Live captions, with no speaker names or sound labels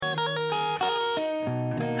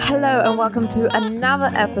Hello and welcome to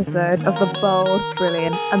another episode of the Bold,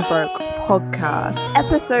 Brilliant and Broke podcast.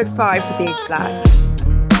 Episode 5 to be exact.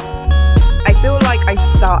 I feel like I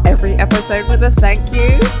start every episode with a thank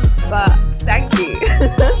you, but thank you.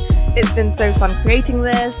 It's been so fun creating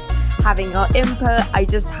this, having your input. I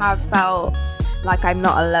just have felt like I'm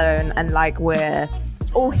not alone and like we're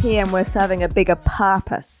all here and we're serving a bigger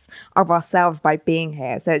purpose of ourselves by being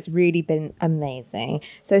here. So it's really been amazing.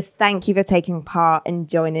 So thank you for taking part and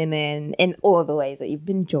joining in all the ways that you've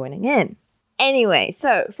been joining in. Anyway,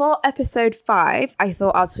 so for episode 5, I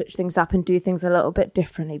thought I'll switch things up and do things a little bit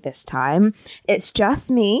differently this time. It's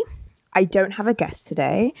just me. I don't have a guest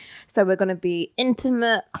today. So we're going to be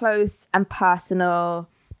intimate, close and personal.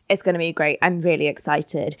 It's going to be great. I'm really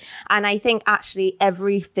excited. And I think actually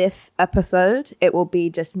every 5th episode, it will be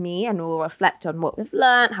just me and we'll reflect on what we've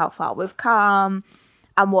learned, how far we've come,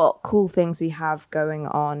 and what cool things we have going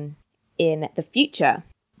on in the future.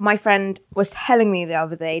 My friend was telling me the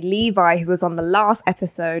other day, Levi, who was on the last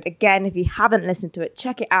episode, again, if you haven't listened to it,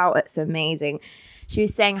 check it out. It's amazing. She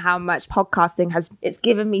was saying how much podcasting it's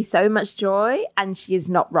given me so much joy, and she is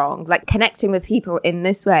not wrong. Like connecting with people in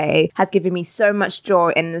this way has given me so much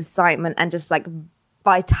joy and excitement and just like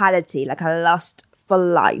vitality, like a lust for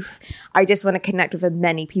life. I just want to connect with as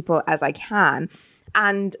many people as I can.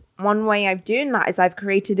 And one way I've done that is I've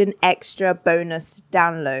created an extra bonus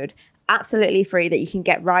download, absolutely free, that you can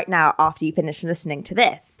get right now after you finish listening to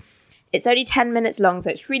this. It's only 10 minutes long, so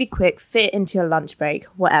it's really quick, fit into your lunch break,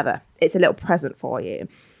 whatever. It's a little present for you.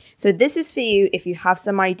 So this is for you if you have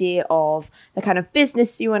some idea of the kind of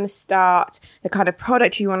business you want to start, the kind of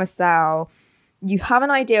product you want to sell. You have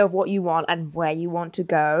an idea of what you want and where you want to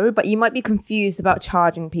go, but you might be confused about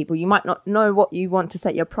charging people. You might not know what you want to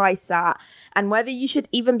set your price at and whether you should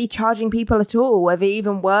even be charging people at all, whether you're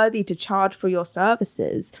even worthy to charge for your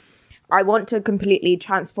services. I want to completely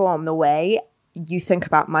transform the way you think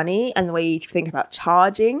about money and the way you think about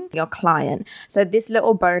charging your client. So this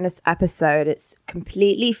little bonus episode, it's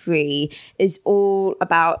completely free, is all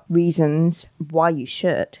about reasons why you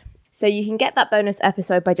should. So you can get that bonus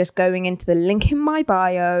episode by just going into the link in my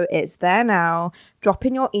bio. It's there now. Drop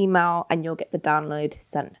in your email and you'll get the download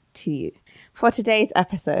sent to you. For today's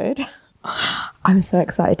episode, I'm so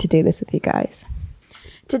excited to do this with you guys.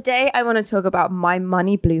 Today, I want to talk about my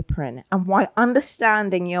money blueprint and why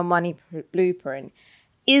understanding your money blueprint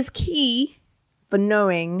is key for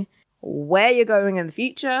knowing where you're going in the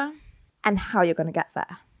future and how you're going to get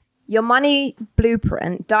there. Your money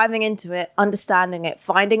blueprint, diving into it, understanding it,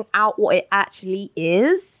 finding out what it actually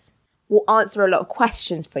is, will answer a lot of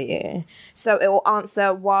questions for you. So it will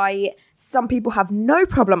answer why some people have no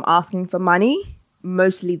problem asking for money.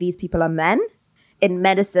 Mostly these people are men in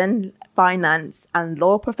medicine, finance and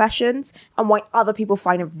law professions, and why other people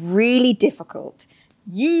find it really difficult.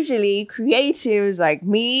 Usually creatives like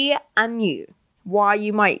me and you. Why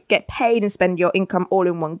you might get paid and spend your income all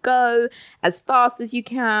in one go as fast as you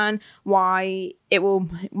can. Why it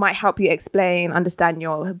might help you understand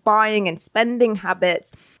your buying and spending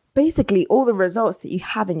habits. Basically all the results that you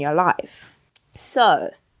have in your life.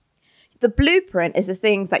 So the blueprint is the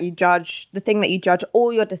thing that you judge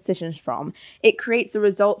all your decisions from. It creates the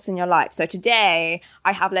results in your life. So today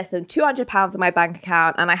I have less than £200 in my bank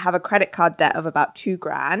account and I have a credit card debt of about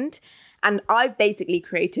 £2,000. And I've basically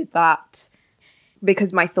created that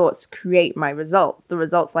because my thoughts create my result, the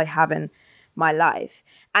results I have in my life.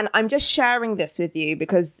 And I'm just sharing this with you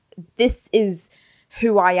because this is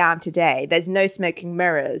who I am today. There's no smoking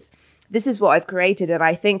mirrors. This is what I've created, and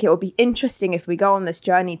I think it will be interesting if we go on this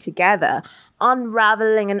journey together,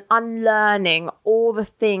 unraveling and unlearning all the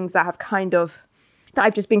things that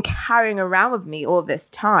I've just been carrying around with me all this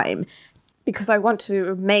time, because I want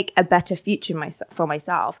to make a better future for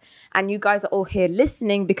myself. And you guys are all here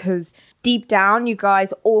listening because deep down, you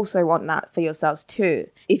guys also want that for yourselves too,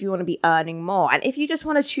 if you want to be earning more. And if you just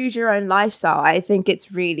want to choose your own lifestyle, I think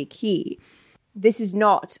it's really key. This is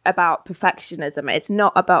not about perfectionism. It's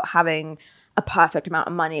not about having a perfect amount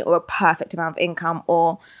of money or a perfect amount of income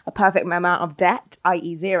or a perfect amount of debt,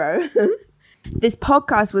 i.e. zero. This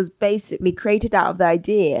podcast was basically created out of the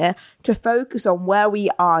idea to focus on where we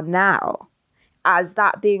are now, as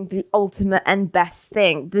that being the ultimate and best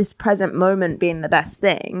thing, this present moment being the best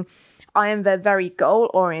thing. I am very goal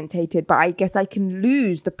orientated, but I guess I can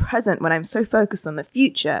lose the present when I'm so focused on the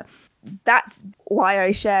future. That's why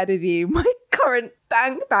I shared with you my current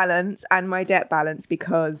bank balance and my debt balance,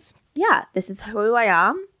 because this is who I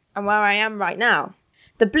am and where I am right now.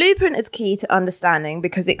 The blueprint is key to understanding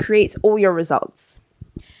because it creates all your results.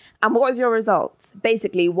 And what is your results?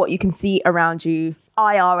 Basically what you can see around you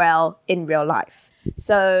IRL in real life.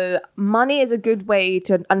 So money is a good way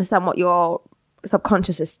to understand what your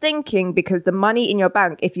subconscious is thinking, because the money in your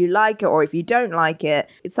bank, if you like it or if you don't like it,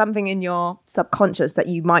 it's something in your subconscious that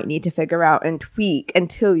you might need to figure out and tweak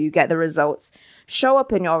until you get the results show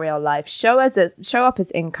up in your real life, show up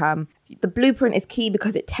as income. The blueprint is key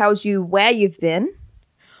because it tells you where you've been,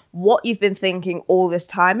 what you've been thinking all this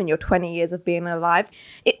time in your 20 years of being alive.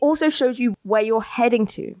 It also shows you where you're heading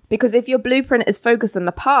to, because if your blueprint is focused on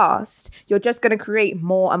the past, you're just going to create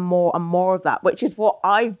more and more and more of that, which is what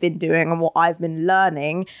I've been doing and what I've been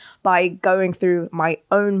learning by going through my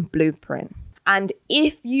own blueprint. And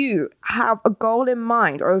if you have a goal in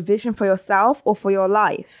mind or a vision for yourself or for your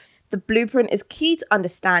life, the blueprint is key to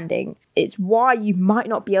understanding. It's why you might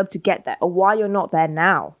not be able to get there or why you're not there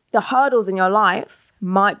now. The hurdles in your life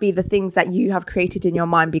might be the things that you have created in your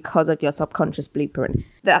mind because of your subconscious blueprint.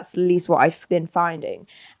 That's at least what I've been finding.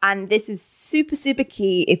 And this is super, super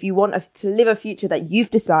key if you want to live a future that you've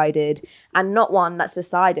decided and not one that's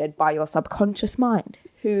decided by your subconscious mind,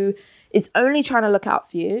 who is only trying to look out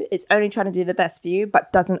for you, is only trying to do the best for you,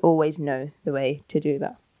 but doesn't always know the way to do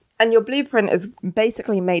that. And your blueprint is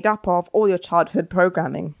basically made up of all your childhood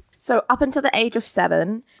programming. So up until the age of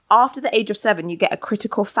 7, after the age of 7, you get a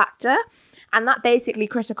critical factor. And that basically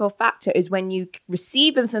critical factor is when you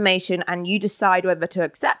receive information and you decide whether to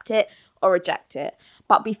accept it or reject it.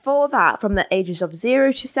 But before that, from the ages of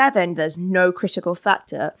 0 to 7, there's no critical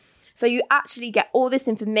factor. So you actually get all this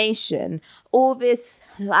information, all this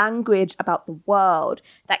language about the world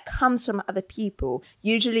that comes from other people,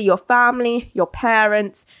 usually your family, your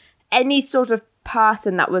parents, any sort of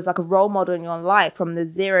person that was like a role model in your life from the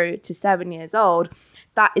 0 to 7 years old.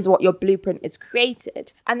 That is what your blueprint is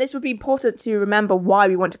created. And this would be important to remember why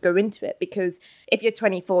we want to go into it, because if you're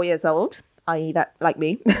 24 years old, i.e. that like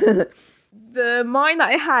me, the mind that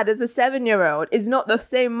I had as a 7-year-old is not the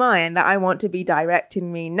same mind that I want to be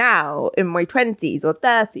directing me now in my 20s or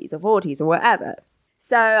 30s or 40s or whatever.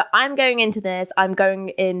 So I'm going into this, I'm going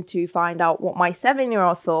in to find out what my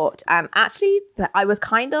 7-year-old thought. And actually, I was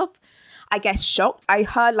kind of, I guess, shocked. I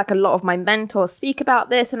heard like a lot of my mentors speak about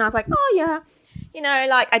this and I was like, oh yeah, you know,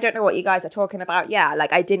 like, I don't know what you guys are talking about. Yeah,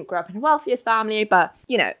 like I didn't grow up in the wealthiest family, but,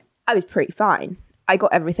 you know, I was pretty fine. I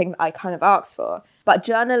got everything that I kind of asked for. But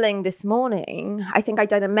journaling this morning, I think I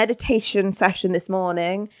did a meditation session this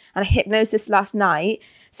morning and a hypnosis last night.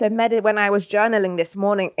 So when I was journaling this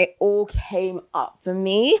morning, it all came up for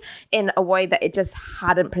me in a way that it just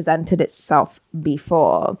hadn't presented itself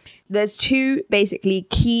before. There's 2 basically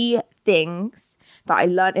key things that I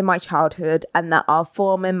learned in my childhood and that are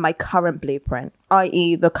forming my current blueprint,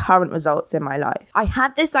 i.e. the current results in my life. I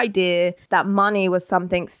had this idea that money was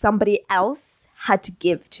something somebody else had to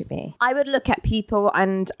give to me. I would look at people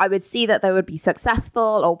and I would see that they would be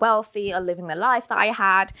successful or wealthy or living the life that I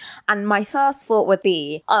had. And my first thought would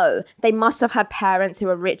be, oh, they must have had parents who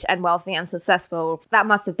were rich and wealthy and successful. That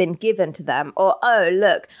must have been given to them. Or, oh,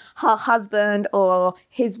 look, her husband or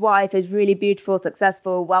his wife is really beautiful,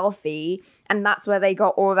 successful, wealthy. And that's where they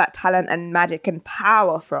got all that talent and magic and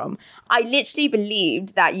power from. I literally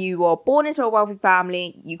believed that you were born into a wealthy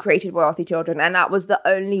family, you created wealthy children, and that was the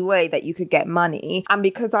only way that you could get money. And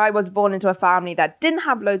because I was born into a family that didn't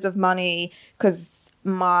have loads of money, because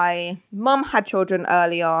my mum had children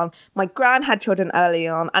early on, my gran had children early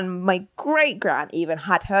on, and my great-gran even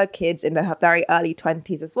had her kids in her very early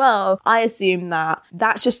 20s as well. I assume that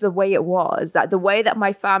that's just the way it was, that the way that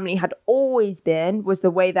my family had always been was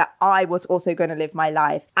the way that I was also going to live my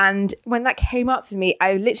life. And when that came up for me,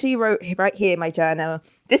 I literally wrote right here in my journal,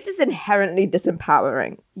 this is inherently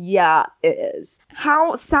disempowering. Yeah, it is.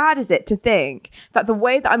 How sad is it to think that the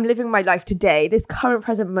way that I'm living my life today, this current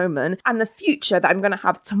present moment, and the future that I'm going to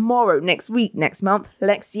have tomorrow, next week, next month,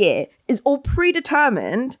 next year, is all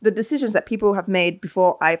predetermined, the decisions that people have made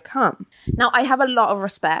before I've come. Now, I have a lot of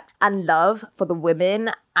respect and love for the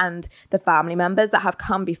women and the family members that have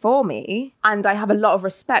come before me. And I have a lot of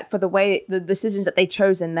respect for the decisions that they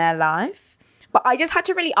chose in their life. But I just had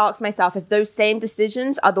to really ask myself if those same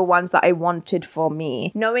decisions are the ones that I wanted for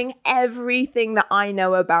me. Knowing everything that I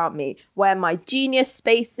know about me, where my genius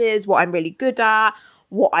space is, what I'm really good at,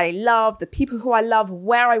 what I love, the people who I love,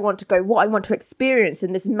 where I want to go, what I want to experience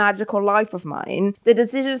in this magical life of mine. The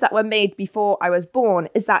decisions that were made before I was born,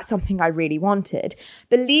 is that something I really wanted?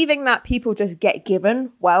 Believing that people just get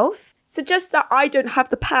given wealth suggests that I don't have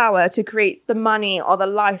the power to create the money or the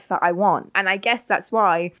life that I want. And I guess that's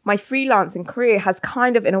why my freelancing career has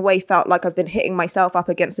kind of in a way felt like I've been hitting myself up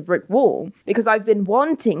against a brick wall, because I've been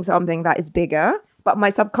wanting something that is bigger, but my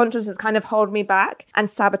subconscious has kind of held me back and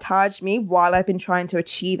sabotaged me while I've been trying to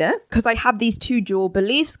achieve it, because I have these 2 dual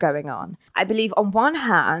beliefs going on. I believe on one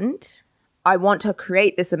hand, I want to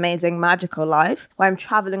create this amazing magical life where I'm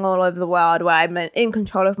traveling all over the world, where I'm in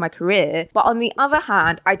control of my career. But on the other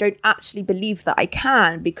hand, I don't actually believe that I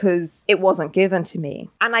can because it wasn't given to me.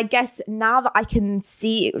 And I guess now that I can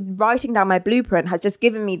see, writing down my blueprint has just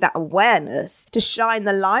given me that awareness to shine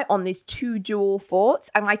the light on these two dual thoughts.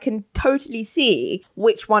 And I can totally see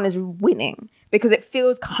which one is winning, because it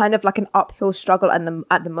feels kind of like an uphill struggle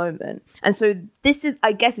at the moment. And so this is,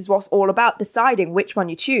 I guess, is what's all about, deciding which one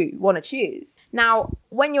you want to choose. Now,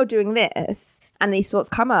 when you're doing this and these thoughts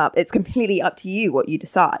come up, it's completely up to you what you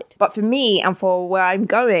decide. But for me and for where I'm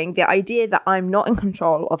going, the idea that I'm not in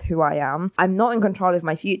control of who I am, I'm not in control of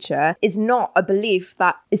my future, is not a belief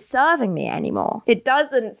that is serving me anymore. It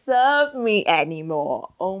doesn't serve me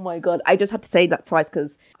anymore. Oh my God. I just had to say that twice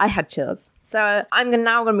because I had chills. So I'm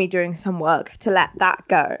now going to be doing some work to let that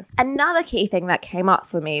go. Another key thing that came up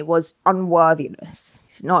for me was unworthiness.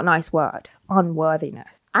 It's not a nice word. Unworthiness.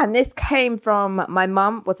 And this came from my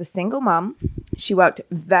mum was a single mum. She worked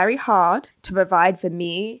very hard to provide for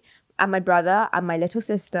me and my brother and my little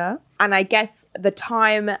sister. And I guess the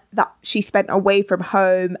time that she spent away from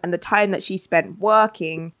home and the time that she spent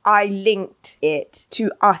working, I linked it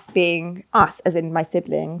to us, as in my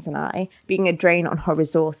siblings and I, being a drain on her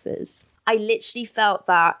resources. I literally felt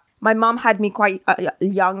that my mum had me quite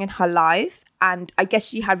young in her life, and I guess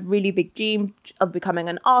she had really big dreams of becoming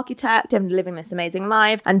an architect and living this amazing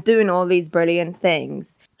life and doing all these brilliant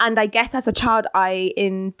things. And I guess as a child, I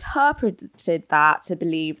interpreted that to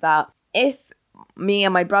believe that if me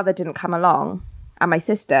and my brother didn't come along, and my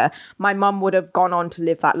sister, my mum would have gone on to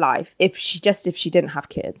live that life if she didn't have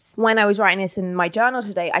kids. When I was writing this in my journal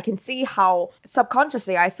today, I can see how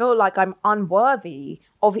subconsciously I feel like I'm unworthy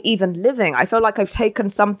of even living. I feel like I've taken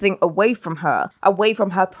something away from her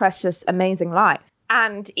precious, amazing life.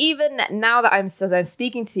 And even now that I'm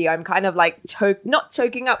speaking to you, I'm kind of like not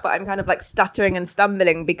choking up, but I'm kind of like stuttering and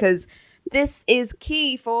stumbling because this is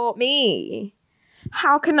key for me.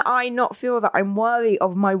 How can I not feel that I'm worthy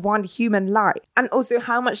of my one human life? And also,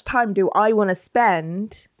 how much time do I want to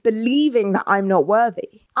spend believing that I'm not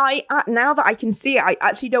worthy? Now that I can see it, I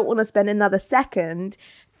actually don't want to spend another second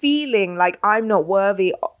feeling like I'm not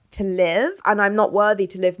worthy to live and I'm not worthy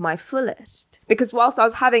to live my fullest. Because whilst I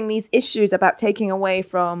was having these issues about taking away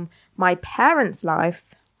from my parents'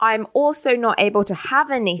 life, I'm also not able to have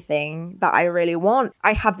anything that I really want.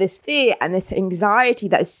 I have this fear and this anxiety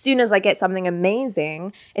that as soon as I get something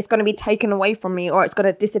amazing, it's going to be taken away from me or it's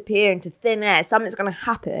going to disappear into thin air. Something's going to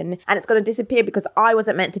happen and it's going to disappear because I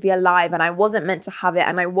wasn't meant to be alive and I wasn't meant to have it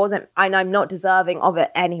and I'm not deserving of it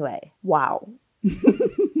anyway. Wow.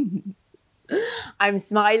 I'm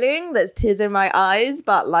smiling, there's tears in my eyes,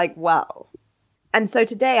 but like, wow. And so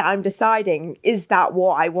today I'm deciding, is that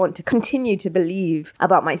what I want to continue to believe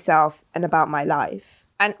about myself and about my life?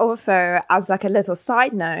 And also, as like a little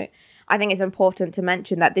side note, I think it's important to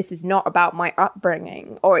mention that this is not about my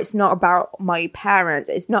upbringing or it's not about my parents.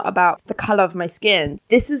 It's not about the color of my skin.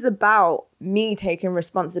 This is about me taking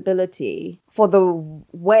responsibility for the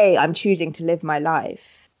way I'm choosing to live my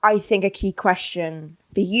life. I think a key question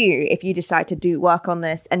for you, if you decide to do work on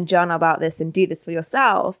this and journal about this and do this for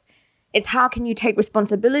yourself, it's how can you take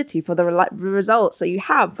responsibility for the results that you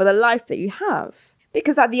have, for the life that you have?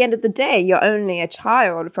 Because at the end of the day, you're only a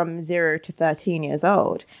child from 0 to 13 years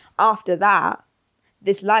old. After that,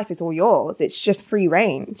 this life is all yours. It's just free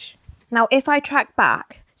range. Now, if I track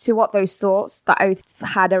back to what those thoughts that I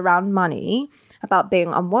had around money, about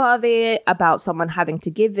being unworthy, about someone having to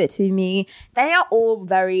give it to me, they are all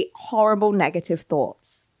very horrible negative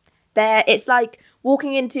thoughts. It's like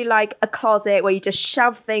walking into like a closet where you just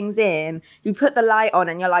shove things in, you put the light on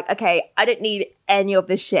and you're like, okay, I don't need any of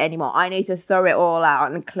this shit anymore. I need to throw it all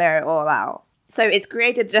out and clear it all out. So it's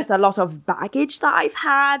created just a lot of baggage that I've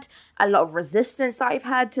had, a lot of resistance that I've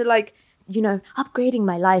had to like, upgrading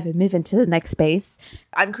my life and moving to the next space.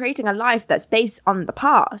 I'm creating a life that's based on the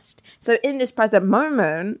past. So in this present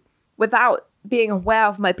moment, without being aware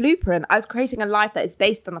of my blueprint, I was creating a life that is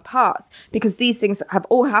based on the past because these things have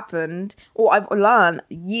all happened or I've learned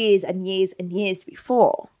years and years and years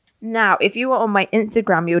before. Now, if you were on my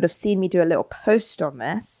Instagram, you would have seen me do a little post on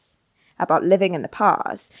this about living in the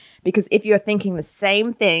past, because if you're thinking the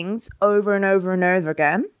same things over and over and over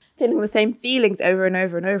again, feeling the same feelings over and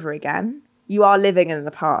over and over again, you are living in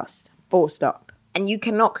the past, full stop. And you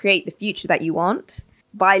cannot create the future that you want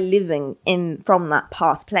by living from that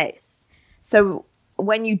past place. So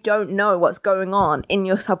when you don't know what's going on in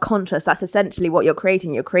your subconscious, that's essentially what you're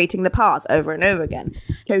creating. You're creating the past over and over again.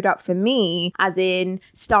 It showed up for me as in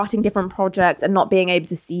starting different projects and not being able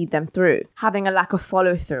to see them through, having a lack of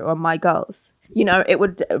follow through on my goals, You know, it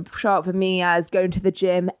would show up for me as going to the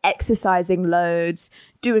gym, exercising loads,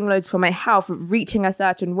 doing loads for my health, reaching a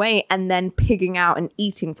certain weight, and then pigging out and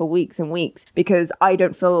eating for weeks and weeks because I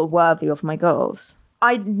don't feel worthy of my goals.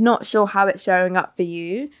 I'm not sure how it's showing up for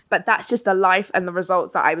you, but that's just the life and the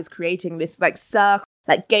results that I was creating, this like circle,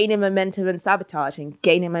 like gaining momentum and sabotaging,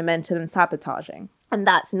 gaining momentum and sabotaging. And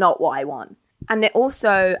that's not what I want. And it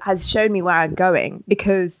also has shown me where I'm going,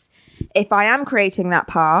 because if I am creating that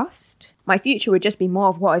past, my future would just be more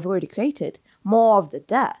of what I've already created. More of the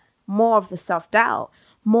debt, more of the self-doubt,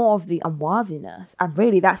 more of the unworthiness. And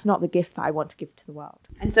really, that's not the gift that I want to give to the world.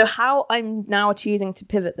 And so how I'm now choosing to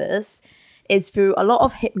pivot this is through a lot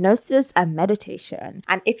of hypnosis and meditation.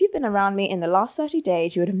 And if you've been around me in the last 30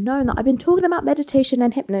 days, you would have known that I've been talking about meditation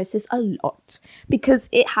and hypnosis a lot, because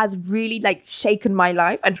it has really like shaken my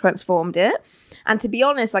life and transformed it. And to be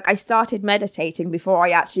honest, like I started meditating before I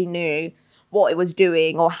actually knew what it was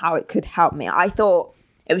doing or how it could help me. I thought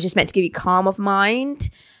it was just meant to give you calm of mind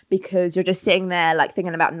because you're just sitting there like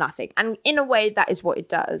thinking about nothing. And in a way, that is what it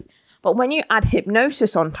does. But when you add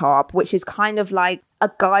hypnosis on top, which is kind of like a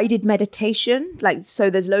guided meditation, like, so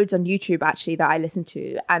there's loads on YouTube actually that I listen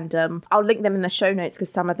to, and I'll link them in the show notes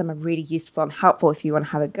because some of them are really useful and helpful if you want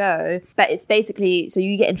to have a go. But it's basically, so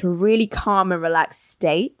you get into a really calm and relaxed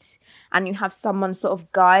state, and you have someone sort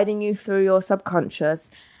of guiding you through your subconscious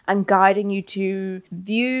and guiding you to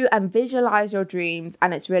view and visualize your dreams.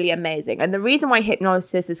 And it's really amazing. And the reason why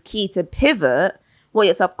hypnosis is key to pivot what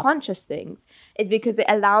your subconscious thinks is because it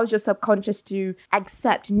allows your subconscious to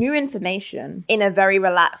accept new information in a very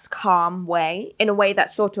relaxed, calm way, in a way that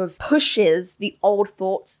sort of pushes the old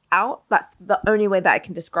thoughts out. That's the only way that I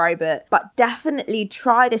can describe it. But definitely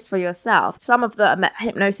try this for yourself. Some of the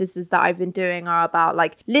hypnoses that I've been doing are about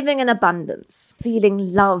like living in abundance,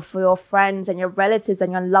 feeling love for your friends and your relatives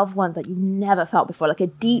and your loved ones that you never felt before, like a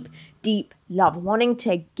deep love, wanting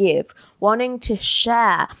to give, wanting to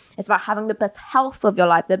share. It's about having the best health of your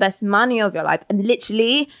life, the best money of your life. And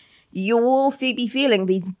literally, you will be feeling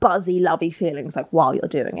these buzzy, lovey feelings like while you're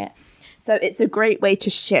doing it. So it's a great way to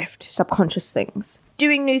shift subconscious things.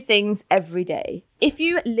 Doing new things every day. If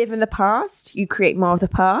you live in the past, you create more of the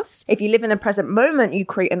past. If you live in the present moment, you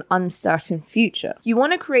create an uncertain future. You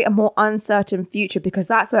want to create a more uncertain future because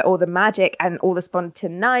that's where all the magic and all the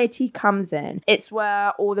spontaneity comes in. It's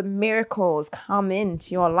where all the miracles come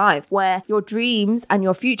into your life, where your dreams and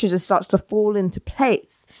your future just starts to fall into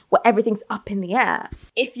place, where everything's up in the air.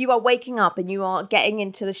 If you are waking up and you are getting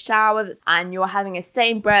into the shower and you're having the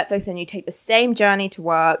same breakfast and you take the same journey to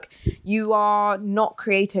work, you are not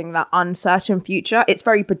creating that uncertain future. It's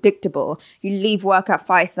very predictable. You leave work at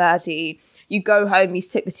 5:30, you go home, you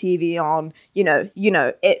stick the TV on, you know,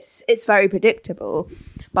 it's very predictable.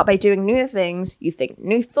 But by doing new things, you think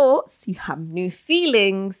new thoughts, you have new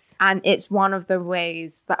feelings, and it's one of the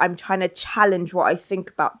ways that I'm trying to challenge what I think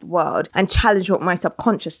about the world and challenge what my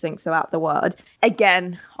subconscious thinks about the world.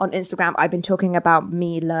 Again, on Instagram, I've been talking about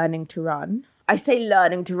me learning to run. I say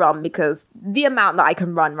learning to run because the amount that I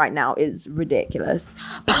can run right now is ridiculous.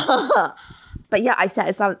 But yeah, I set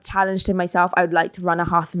a challenge to myself. I would like to run a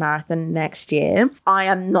half marathon next year. I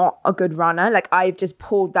am not a good runner. Like, I've just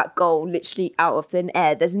pulled that goal literally out of thin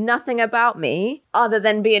air. There's nothing about me other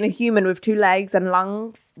than being a human with 2 legs and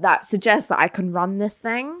lungs that suggests that I can run this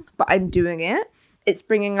thing, but I'm doing it. It's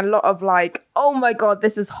bringing a lot of like, oh my God,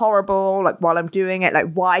 this is horrible. Like, while I'm doing it,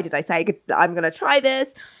 like, why did I say I'm going to try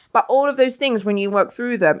this? But all of those things, when you work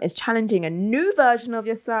through them, is challenging a new version of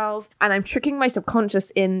yourself. And I'm tricking my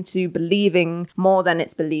subconscious into believing more than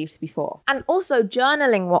it's believed before. And also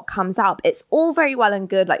journaling what comes up. It's all very well and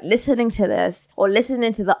good, like listening to this or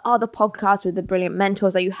listening to the other podcasts with the brilliant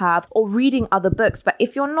mentors that you have or reading other books. But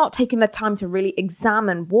if you're not taking the time to really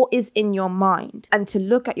examine what is in your mind and to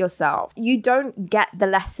look at yourself, you don't get the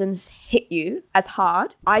lessons hit you as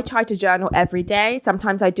hard. I try to journal every day.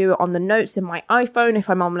 Sometimes I do it on the notes in my iPhone if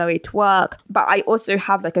I'm on my way to work, but I also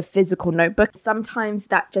have like a physical notebook. Sometimes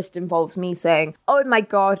that just involves me saying, oh my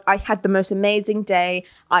God, I had the most amazing day.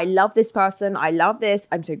 I love this person. I love this.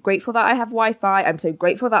 I'm so grateful that I have Wi-Fi. I'm so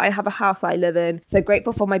grateful that I have a house that I live in. So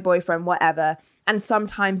grateful for my boyfriend, whatever. And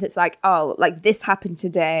sometimes it's like, oh, like this happened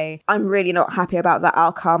today. I'm really not happy about that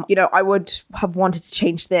outcome. You know, I would have wanted to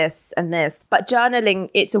change this and this. But journaling,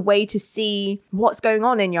 it's a way to see what's going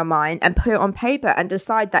on in your mind and put it on paper and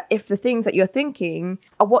decide that if the things that you're thinking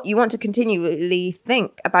are what you want to continually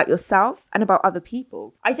think about yourself and about other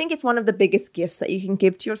people. I think it's one of the biggest gifts that you can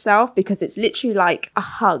give to yourself because it's literally like a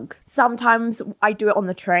hug. Sometimes I do it on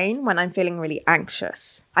the train when I'm feeling really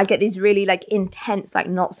anxious. I get these really like intense like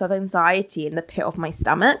knots of anxiety in the pit of my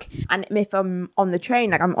stomach. And if I'm on the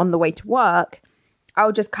train, like I'm on the way to work,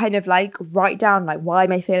 I'll just kind of like write down like, why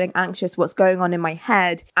am I feeling anxious? What's going on in my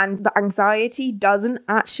head? And the anxiety doesn't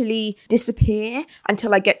actually disappear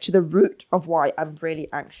until I get to the root of why I'm really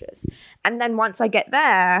anxious. And then once I get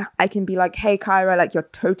there, I can be like, hey, Kyra, like, you're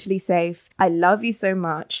totally safe. I love you so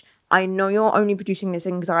much. I know you're only producing this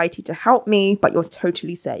anxiety to help me, but you're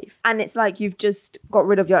totally safe. And it's like you've just got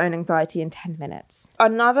rid of your own anxiety in 10 minutes.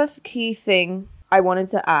 Another key thing I wanted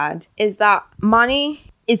to add is that money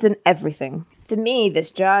isn't everything. For me,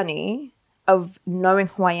 this journey of knowing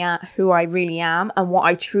who I really am and what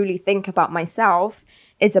I truly think about myself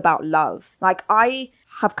is about love. Like, I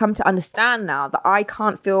have come to understand now that I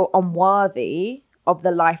can't feel unworthy of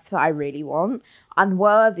the life that I really want,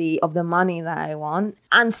 unworthy of the money that I want,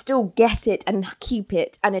 and still get it and keep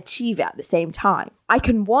it and achieve it at the same time. I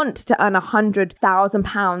can want to earn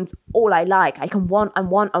 £100,000 all I like. I can want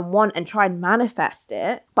and try and manifest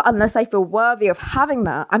it. But unless I feel worthy of having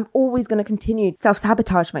that, I'm always going to continue to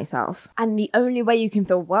self-sabotage myself. And the only way you can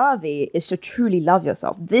feel worthy is to truly love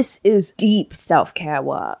yourself. This is deep self-care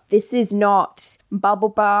work. This is not bubble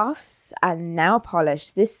baths and nail polish.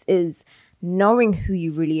 This is knowing who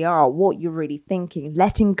you really are, what you're really thinking,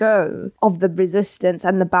 letting go of the resistance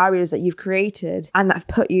and the barriers that you've created and that have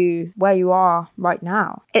put you where you are right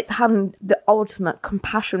now. It's having the ultimate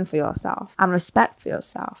compassion for yourself and respect for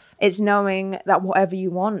yourself. It's knowing that whatever you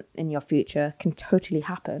want in your future can totally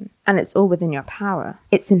happen. And it's all within your power.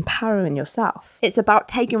 It's empowering yourself. It's about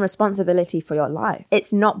taking responsibility for your life.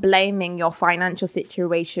 It's not blaming your financial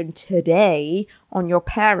situation today on your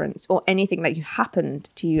parents or anything that happened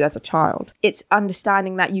to you as a child. It's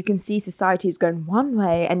understanding that you can see society is going one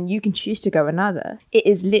way and you can choose to go another. It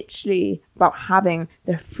is literally about having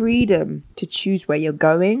the freedom to choose where you're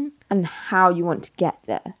going and how you want to get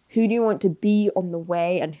there. Who do you want to be on the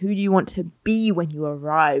way and who do you want to be when you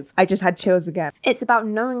arrive? I just had chills again. It's about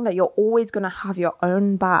knowing that you're always going to have your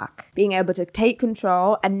own back, being able to take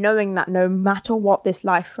control and knowing that no matter what this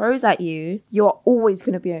life throws at you, you're always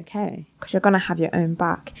going to be okay because you're going to have your own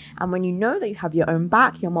back. And when you know that you have your own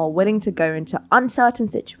back, you're more willing to go into uncertain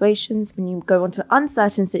situations. When you go into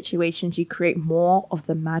uncertain situations, you create more of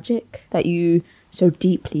the magic that you so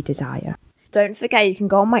deeply desire. Don't forget, you can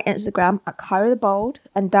go on my Instagram at Kyra the Bold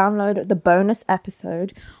and download the bonus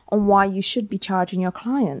episode on why you should be charging your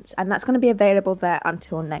clients. And that's going to be available there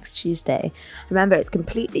until next Tuesday. Remember, it's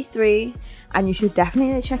completely free and you should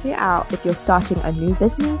definitely check it out if you're starting a new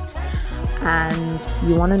business and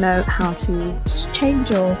you want to know how to just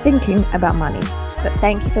change your thinking about money. But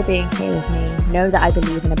thank you for being here with me. Know that I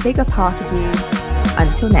believe in a bigger part of you.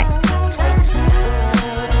 Until next time.